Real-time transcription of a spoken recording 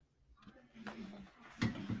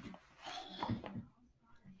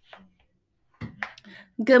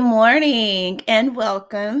Good morning and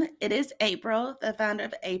welcome. It is April, the founder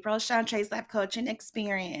of April Chantray's Life Coaching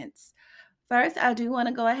Experience. First, I do want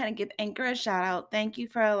to go ahead and give Anchor a shout out. Thank you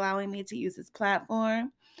for allowing me to use this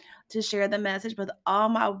platform to share the message with all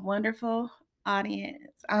my wonderful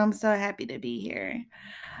audience. I'm so happy to be here.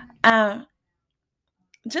 Um,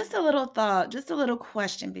 just a little thought, just a little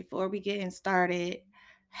question before we get started.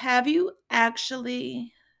 Have you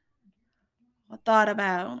actually thought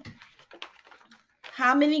about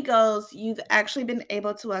how many goals you've actually been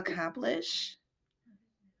able to accomplish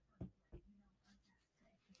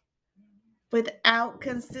without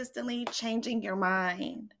consistently changing your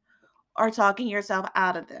mind or talking yourself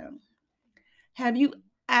out of them? Have you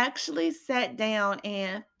actually sat down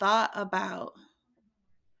and thought about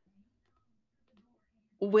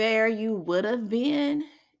where you would have been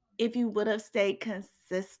if you would have stayed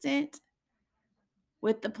consistent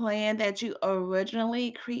with the plan that you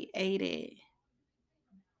originally created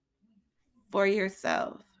for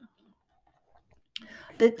yourself?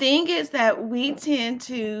 The thing is that we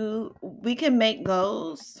can make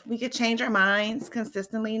goals, we could change our minds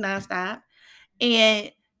consistently, nonstop,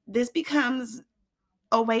 and this becomes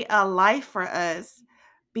a way of life for us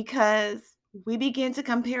because we begin to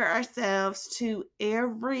compare ourselves to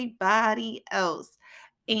everybody else,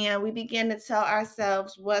 and we begin to tell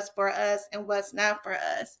ourselves what's for us and what's not for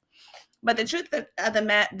us. But the truth of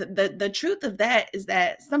the truth of that is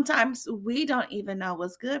that sometimes we don't even know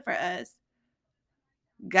what's good for us.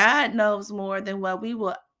 God knows more than what we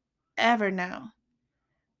will ever know.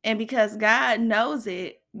 And because God knows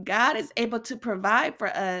it, God is able to provide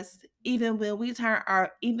for us even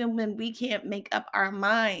when we can't make up our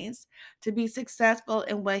minds to be successful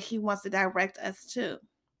in what he wants to direct us to.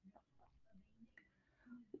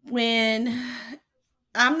 When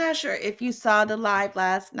I'm not sure if you saw the live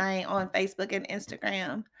last night on Facebook and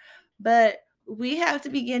Instagram, but we have to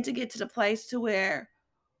begin to get to the place to where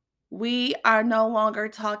we are no longer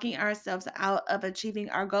talking ourselves out of achieving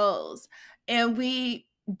our goals. And we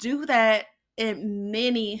do that in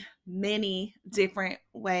many, many different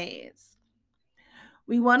ways.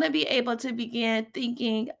 We want to be able to begin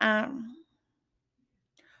thinking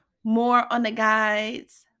more on the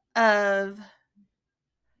guides of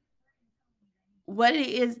where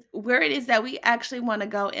it is that we actually want to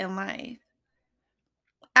go in life.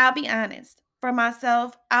 I'll be honest. For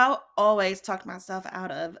myself, I'll always talk myself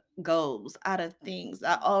out of goals, out of things.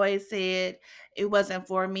 I always said it wasn't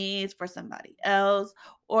for me, it's for somebody else.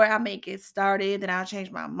 Or I may get started, then I'll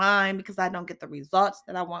change my mind because I don't get the results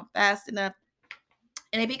that I want fast enough.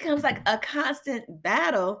 And it becomes like a constant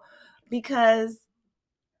battle because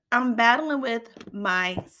I'm battling with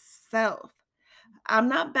myself. I'm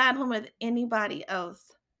not battling with anybody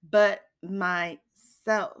else but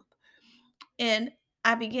myself. And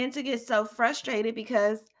I began to get so frustrated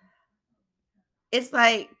because it's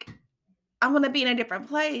like I want to be in a different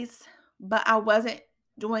place, but I wasn't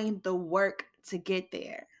doing the work to get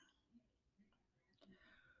there.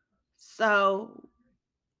 So,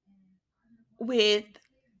 with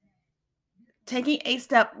taking a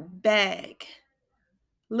step back,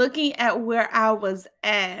 looking at where I was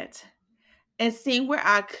at, and seeing where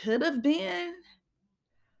I could have been,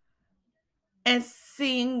 and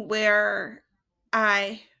seeing where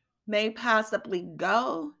I may possibly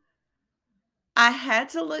go, I had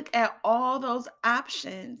to look at all those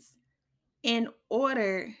options in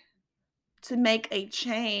order to make a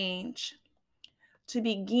change, to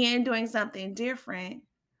begin doing something different,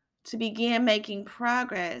 to begin making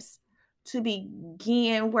progress, to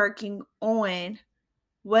begin working on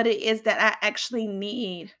what it is that I actually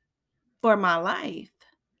need for my life,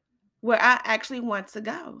 where I actually want to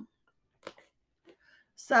go.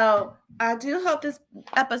 So I do hope this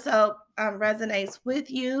episode resonates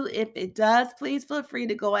with you. If it does, please feel free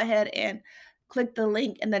to go ahead and click the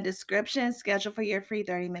link in the description, schedule for your free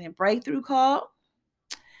 30-minute breakthrough call.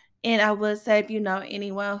 And I would say if you know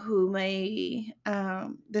anyone who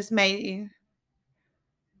this may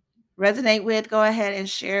resonate with, go ahead and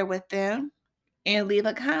share with them and leave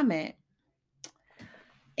a comment.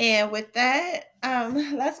 And with that,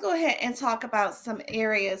 let's go ahead and talk about some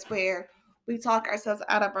areas where we talk ourselves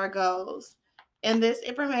out of our goals. And this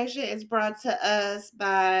information is brought to us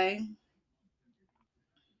by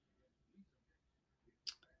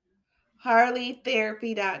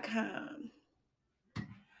HarleyTherapy.com.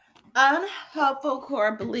 Unhelpful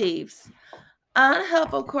core beliefs.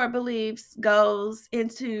 Unhelpful core beliefs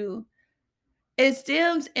it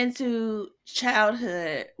stems into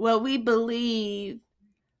childhood. Well, we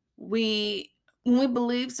when we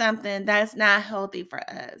believe something that's not healthy for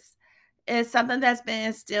us. It's something that's been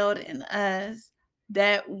instilled in us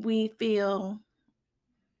that we feel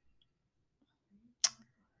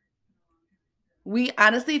We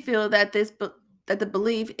honestly feel that that the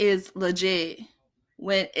belief is legit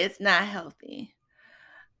when it's not healthy.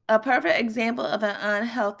 A perfect example of an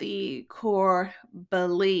unhealthy core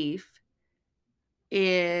belief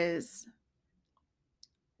is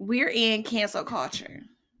we're in cancel culture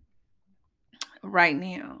right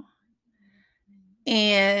now.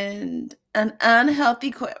 And an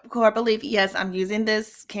unhealthy core belief, yes, I'm using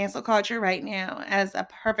this cancel culture right now as a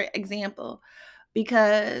perfect example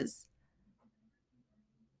because,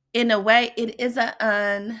 in a way, it is an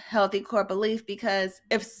unhealthy core belief because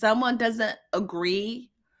if someone doesn't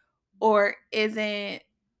agree or isn't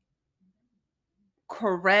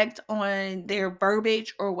correct on their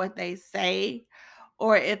verbiage or what they say,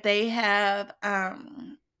 or if they have,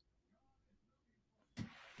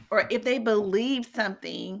 or if they believe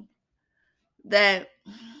something that,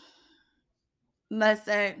 let's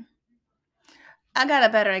say, I got a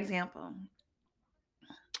better example.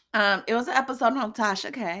 It was an episode on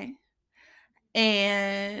Tasha K,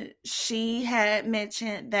 and she had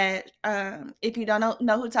mentioned that if you don't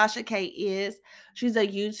know who Tasha K is, she's a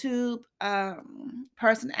YouTube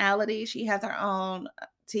personality. She has her own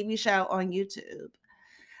TV show on YouTube,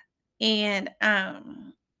 and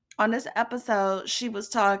on this episode, she was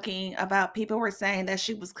talking about people were saying that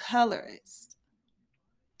she was colorist.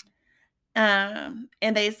 And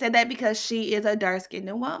they said that because she is a dark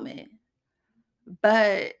skinned woman.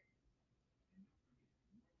 But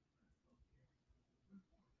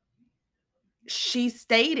she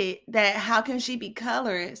stated that how can she be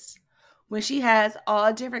colorist when she has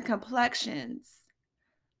all different complexions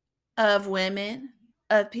of women,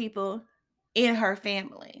 of people in her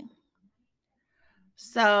family?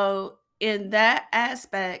 So, in that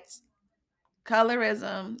aspect,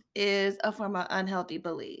 colorism is a form of unhealthy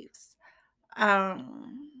beliefs.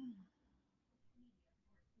 Um,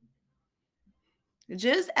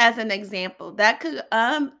 just as an example, that could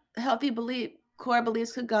healthy belief core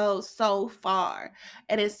beliefs could go so far,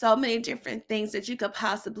 and it's so many different things that you could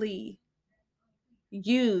possibly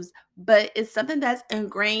use, but it's something that's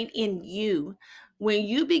ingrained in you. When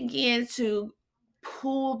you begin to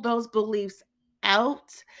pull those beliefs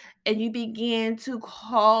out and you begin to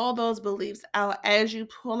call those beliefs out as you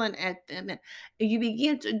pulling at them, and you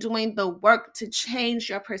begin to doing the work to change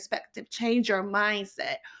your perspective, change your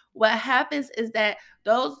mindset, what happens is that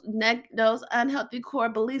those unhealthy core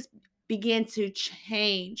beliefs begin to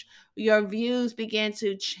change. Your views begin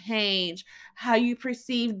to change. How you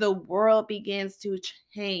perceive the world begins to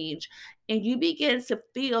change. And you begin to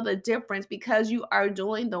feel the difference because you are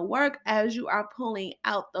doing the work as you are pulling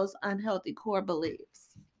out those unhealthy core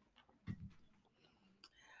beliefs.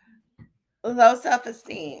 Low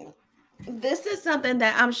self-esteem. This is something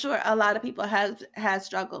that I'm sure a lot of people has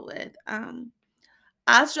struggled with.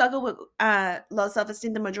 I struggled with low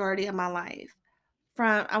self-esteem the majority of my life.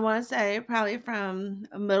 From, I want to say, probably from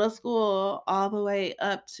middle school all the way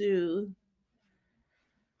up to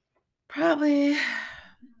probably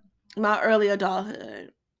my early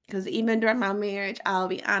adulthood. Because even during my marriage, I'll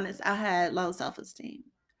be honest, I had low self esteem.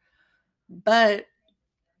 But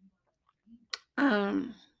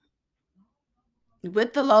um,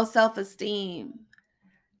 with the low self esteem,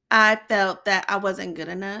 I felt that I wasn't good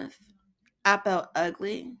enough. I felt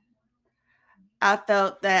ugly. I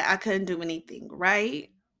felt that I couldn't do anything right.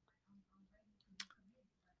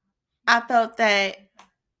 I felt that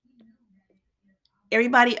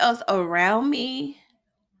everybody else around me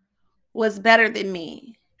was better than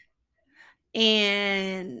me.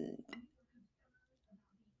 And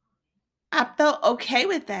I felt okay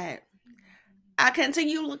with that. I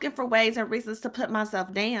continued looking for ways and reasons to put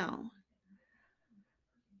myself down.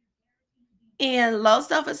 And low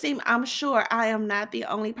self-esteem, I'm sure I am not the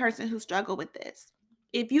only person who struggled with this.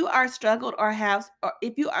 If you are struggled or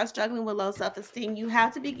if you are struggling with low self-esteem, you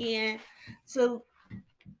have to begin to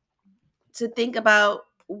think about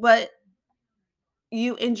what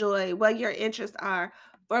you enjoy, what your interests are.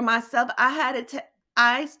 For myself,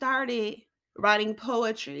 I started writing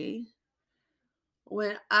poetry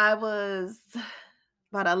when I was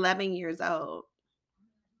about 11 years old.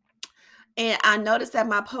 And I noticed that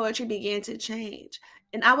my poetry began to change.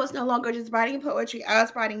 And I was no longer just writing poetry, I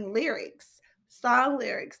was writing lyrics, song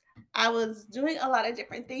lyrics. I was doing a lot of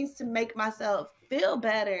different things to make myself feel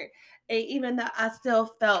better. And even though I still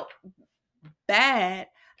felt bad,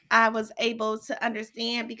 I was able to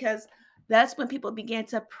understand because that's when people began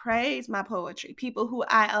to praise my poetry. People who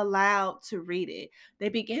I allowed to read it, they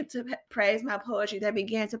began to praise my poetry. They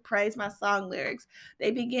began to praise my song lyrics.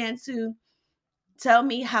 They began to tell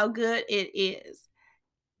me how good it is.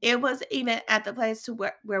 It was even at the place to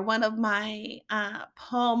where one of my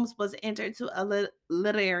poems was entered to a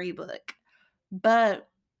literary book. But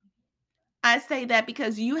I say that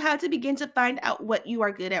because you have to begin to find out what you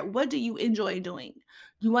are good at. What do you enjoy doing?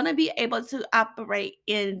 You want to be able to operate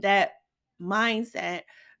in that mindset,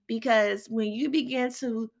 because when you begin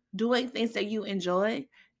to doing things that you enjoy,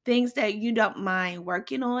 things that you don't mind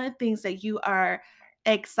working on, things that you are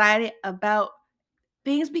excited about,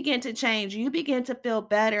 things begin to change. You begin to feel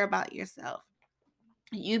better about yourself.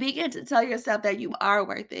 You begin to tell yourself that you are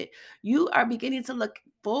worth it. You are beginning to look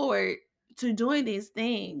forward to doing these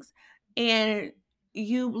things. And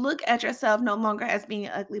you look at yourself no longer as being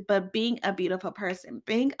ugly, but being a beautiful person,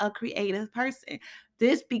 being a creative person.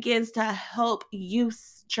 This begins to help you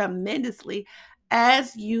tremendously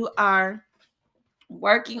as you are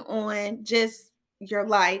working on just your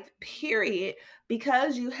life, period,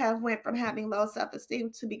 because you have went from having low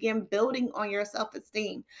self-esteem to begin building on your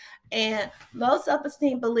self-esteem. And low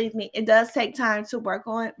self-esteem, believe me, it does take time to work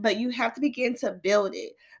on, but you have to begin to build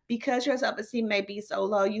it. Because your self-esteem may be so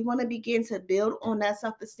low, you want to begin to build on that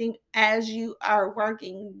self-esteem as you are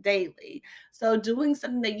working daily. So doing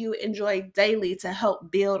something that you enjoy daily to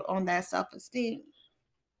help build on that self-esteem.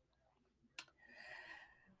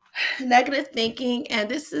 Negative thinking, and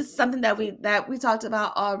this is something that we talked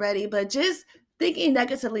about already, but just thinking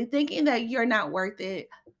negatively, thinking that you're not worth it,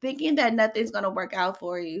 thinking that nothing's going to work out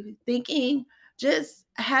for you, thinking, just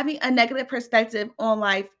having a negative perspective on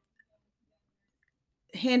life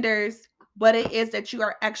hinders what it is that you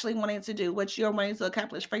are actually wanting to do, what you're wanting to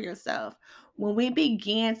accomplish for yourself. When we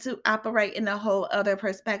begin to operate in a whole other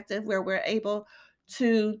perspective where we're able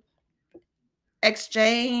to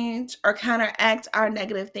exchange or counteract our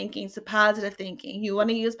negative thinking to positive thinking. You want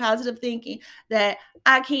to use positive thinking that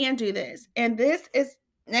I can do this. And this is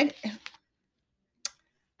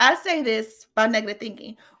I say this by negative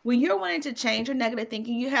thinking. When you're wanting to change your negative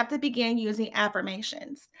thinking, you have to begin using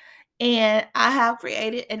affirmations. And I have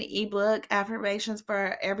created an ebook, Affirmations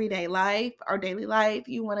for Everyday Life or Daily Life.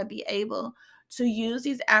 You want to be able to use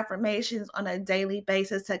these affirmations on a daily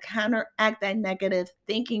basis to counteract that negative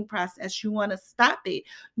thinking process. You want to stop it.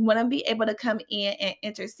 You want to be able to come in and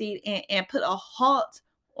intercede and put a halt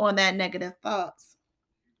on that negative thoughts.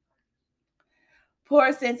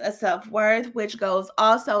 Poor sense of self-worth, which goes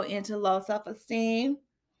also into low self-esteem.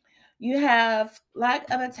 You have lack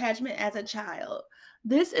of attachment as a child.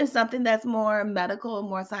 This is something that's more medical,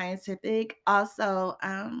 more scientific. Also,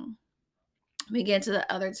 we get into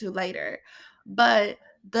the other two later. But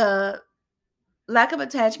the lack of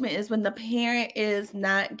attachment is when the parent is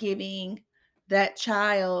not giving that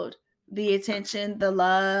child the attention, the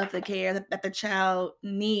love, the care that the child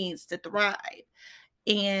needs to thrive.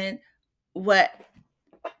 And what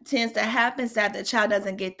tends to happen is that the child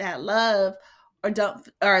doesn't get that love, or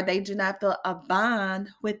they do not feel a bond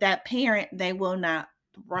with that parent, they will not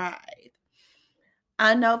thrive.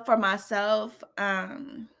 I know for myself,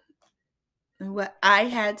 what I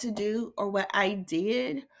had to do or what I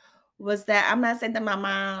did was that, I'm not saying that my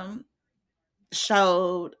mom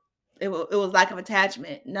showed it was lack of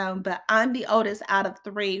attachment. No, but I'm the oldest out of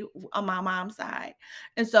three on my mom's side.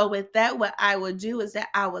 And so with that, what I would do is that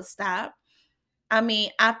I would stop. I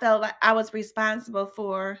mean, I felt like I was responsible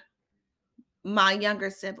for my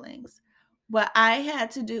younger siblings. What I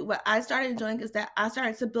started doing is that I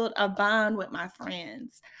started to build a bond with my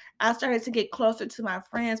friends. I started to get closer to my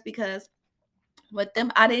friends because with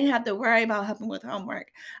them, I didn't have to worry about helping with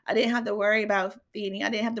homework. I didn't have to worry about feeding. I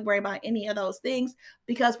didn't have to worry about any of those things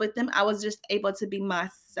because with them, I was just able to be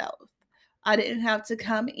myself. I didn't have to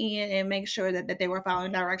come in and make sure that they were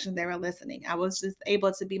following directions, they were listening. I was just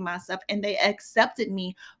able to be myself, and they accepted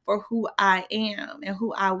me for who I am and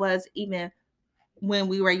who I was, even when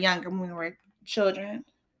we were younger, when we were children.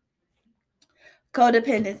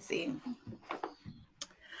 Codependency.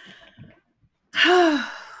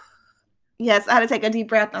 Yes, I had to take a deep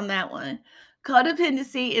breath on that one.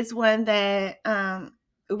 Codependency is one that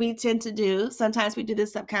we tend to do. Sometimes we do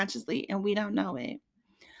this subconsciously and we don't know it.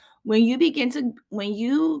 When you begin to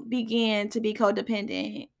be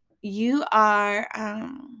codependent, you are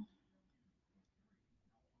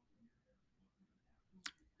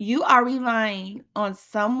relying on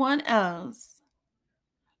someone else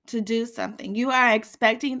to do something. You are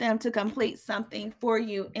expecting them to complete something for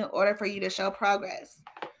you in order for you to show progress.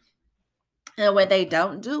 And when they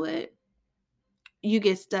don't do it, you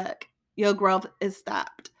get stuck. Your growth is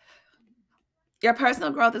stopped. Your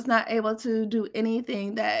personal growth is not able to do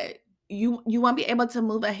anything that you won't be able to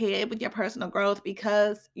move ahead with your personal growth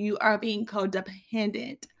because you are being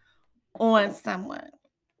codependent on someone.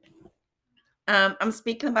 I'm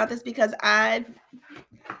speaking about this because I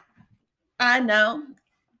know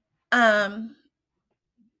um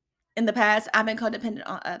in the past I've been codependent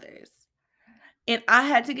on others. And I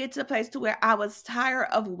had to get to a place to where I was tired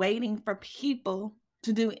of waiting for people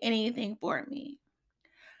to do anything for me.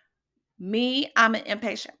 Me, I'm an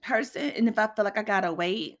impatient person, and if I feel like I gotta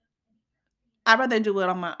wait, I'd rather do it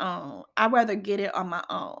on my own. I'd rather get it on my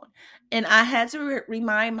own. And I had to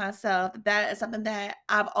remind myself that that is something that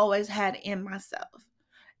I've always had in myself,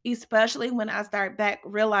 especially when I start back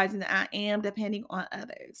realizing that I am depending on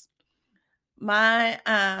others. My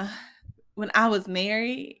when I was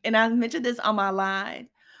married, and I mentioned this on my live,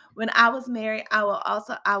 when I was married, I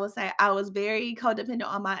would say I was very codependent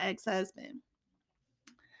on my ex-husband.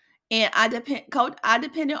 And I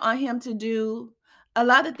depended on him to do a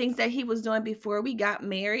lot of things that he was doing before we got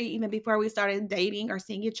married, even before we started dating or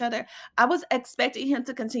seeing each other. I was expecting him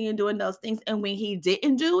to continue doing those things, and when he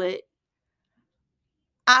didn't do it,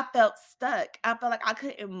 I felt stuck. I felt like I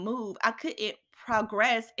couldn't move. I couldn't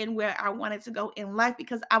progress in where I wanted to go in life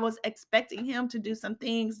because I was expecting him to do some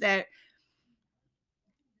things that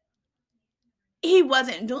he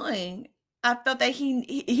wasn't doing. I felt that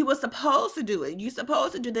he was supposed to do it. You're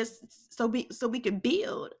supposed to do this so we could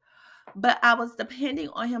build. But I was depending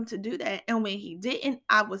on him to do that, and when he didn't,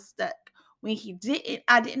 I was stuck. When he didn't,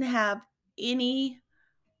 I didn't have any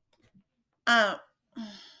um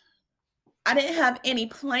I didn't have any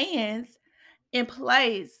plans in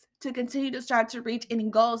place to continue to start to reach any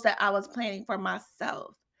goals that I was planning for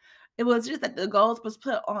myself. It was just that the goals was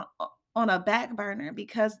put on a back burner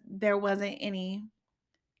because there wasn't anything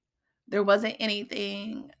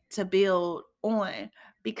to build on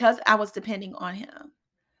because I was depending on him.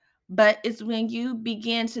 But it's when you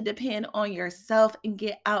begin to depend on yourself and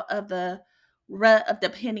get out of the rut of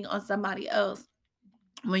depending on somebody else.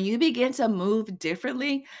 When you begin to move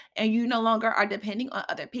differently and you no longer are depending on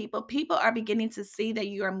other people, people are beginning to see that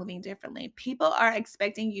you are moving differently. People are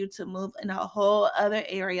expecting you to move in a whole other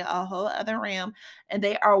area, a whole other realm, and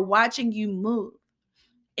they are watching you move.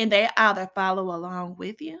 And they either follow along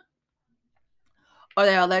with you or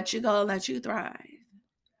they'll let you go and let you thrive.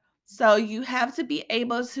 So you have to be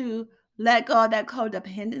able to let go of that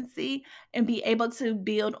codependency and be able to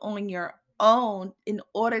build on your own in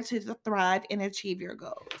order to thrive and achieve your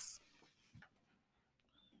goals.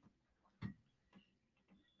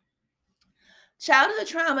 Childhood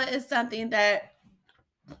trauma is something that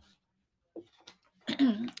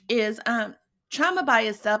is trauma by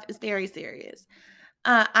itself is very serious.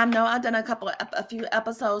 I know I've done a few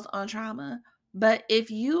episodes on trauma, but if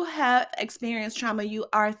you have experienced trauma, you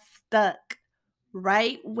are stuck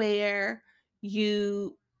right where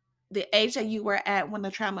you the age that you were at when the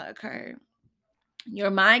trauma occurred.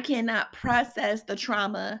 Your mind cannot process the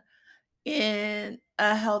trauma in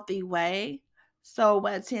a healthy way. So,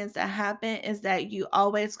 what tends to happen is that you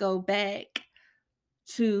always go back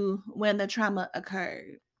to when the trauma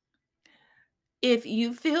occurred. If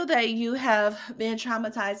you feel that you have been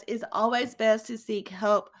traumatized, it's always best to seek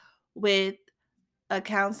help with a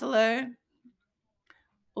counselor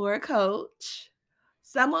or a coach,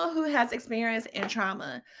 someone who has experience in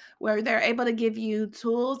trauma, where they're able to give you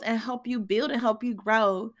tools and help you build and help you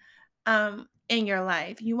grow in your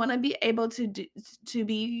life. You want to be able to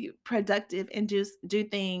be productive and just do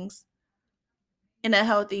things in a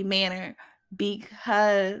healthy manner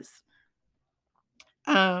because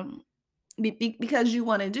um because you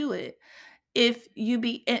want to do it. If you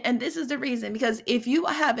be and this is the reason, because if you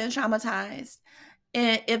have been traumatized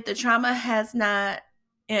and if the trauma has not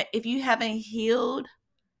if you haven't healed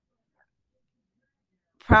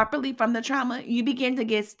properly from the trauma, you begin to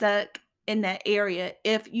get stuck in that area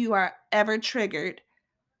if you are ever triggered,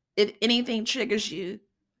 if anything triggers you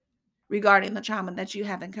regarding the trauma that you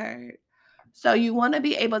have incurred. So you want to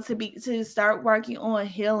be able to start working on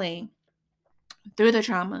healing through the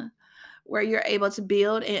trauma where you're able to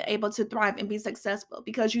build and able to thrive and be successful,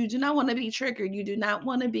 because you do not want to be triggered. You do not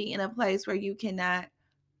want to be in a place where you cannot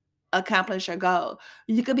accomplish your goal.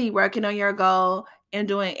 You could be working on your goal and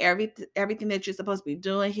doing everything that you're supposed to be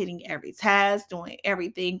doing, hitting every task, doing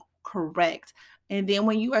everything correct. And then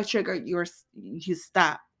when you are triggered, you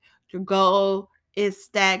stop. Your goal is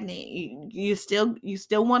stagnant. You still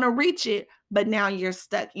want to reach it, but now you're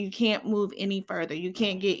stuck. You can't move any further. You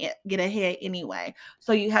can't get ahead anyway.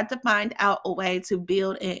 So you have to find out a way to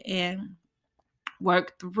build it and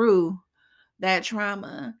work through that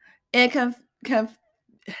trauma. And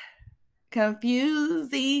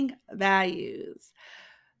confusing values.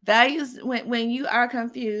 Values, when you are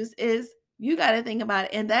confused, is you got to think about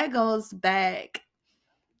it. And that goes back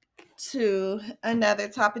to another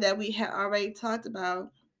topic that we had already talked about,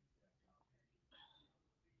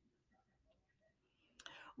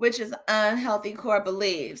 which is unhealthy core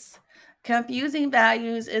beliefs. Confusing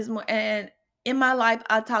values is more, and in my life,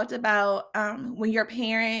 I talked about when your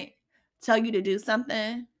parent tell you to do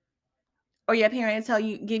something, or your parent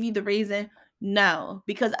give you the reason, no,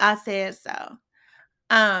 because I said so.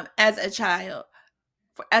 As a child,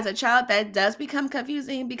 that does become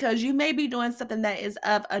confusing because you may be doing something that is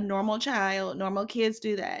of a normal child. Normal kids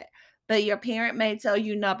do that. But your parent may tell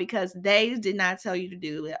you no because they did not tell you to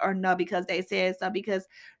do it, or no because they said so, because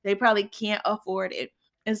they probably can't afford it.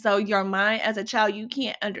 And so your mind as a child, you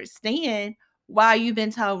can't understand why you've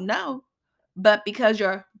been told no. But because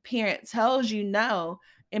your parent tells you no,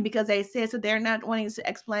 and because they said so, they're not wanting to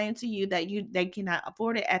explain to you that they cannot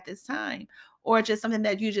afford it at this time, or just something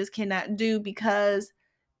that you just cannot do because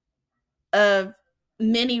of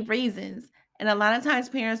many reasons. And a lot of times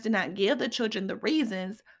parents do not give the children the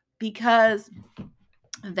reasons because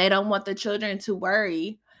they don't want the children to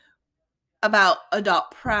worry about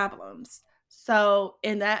adult problems. So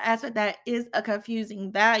in that aspect, that is a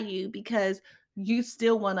confusing value because you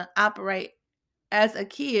still want to operate as a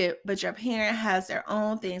kid, but your parent has their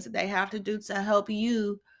own things that they have to do to help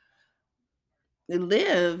you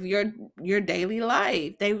live your daily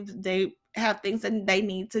life. They have things that they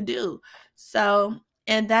need to do. So,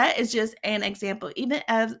 and that is just an example. Even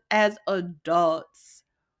as adults,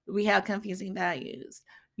 we have confusing values.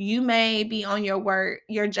 You may be on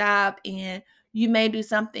your job, and you may do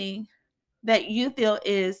something that you feel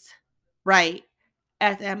is right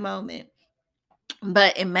at that moment,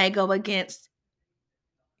 but it may go against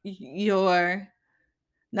your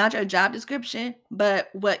not your job description, but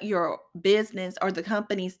what your business or the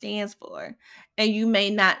company stands for. And you may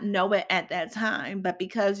not know it at that time, but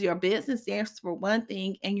because your business stands for one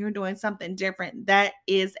thing and you're doing something different, that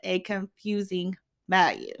is a confusing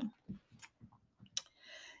value.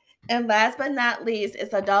 And last but not least,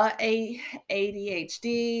 it's adult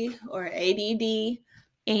ADHD or ADD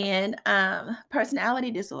and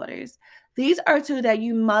personality disorders. These are two that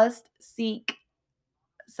you must seek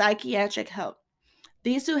psychiatric help.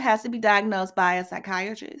 These two has to be diagnosed by a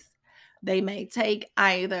psychiatrist. They may take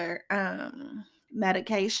either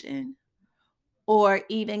medication or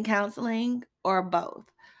even counseling or both.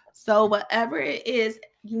 So whatever it is,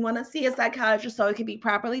 you want to see a psychiatrist so it can be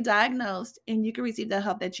properly diagnosed and you can receive the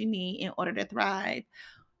help that you need in order to thrive,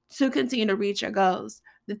 to continue to reach your goals.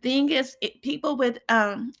 The thing is, people with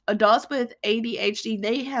adults with ADHD,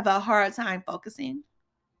 they have a hard time focusing.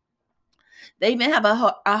 They even have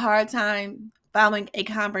a hard time following a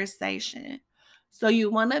conversation. So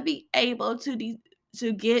you want to be able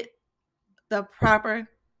to get the proper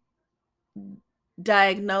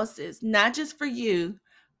diagnosis, not just for you,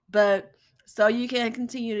 but so you can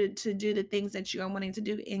continue to do the things that you are wanting to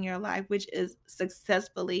do in your life, which is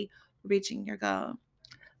successfully reaching your goal.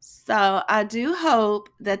 So I do hope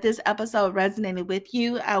that this episode resonated with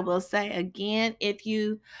you. I will say again, if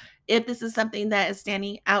this is something that is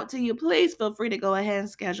standing out to you, please feel free to go ahead and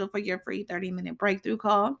schedule for your free 30-minute breakthrough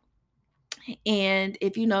call. And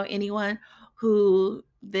if you know anyone who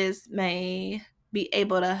this may be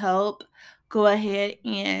able to help, go ahead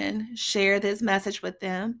and share this message with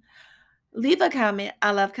them. Leave a comment.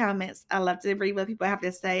 I love comments. I love to read what people have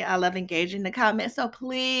to say. I love engaging in the comments. So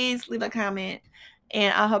please leave a comment.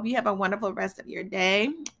 And I hope you have a wonderful rest of your day.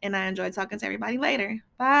 And I enjoy talking to everybody later.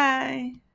 Bye.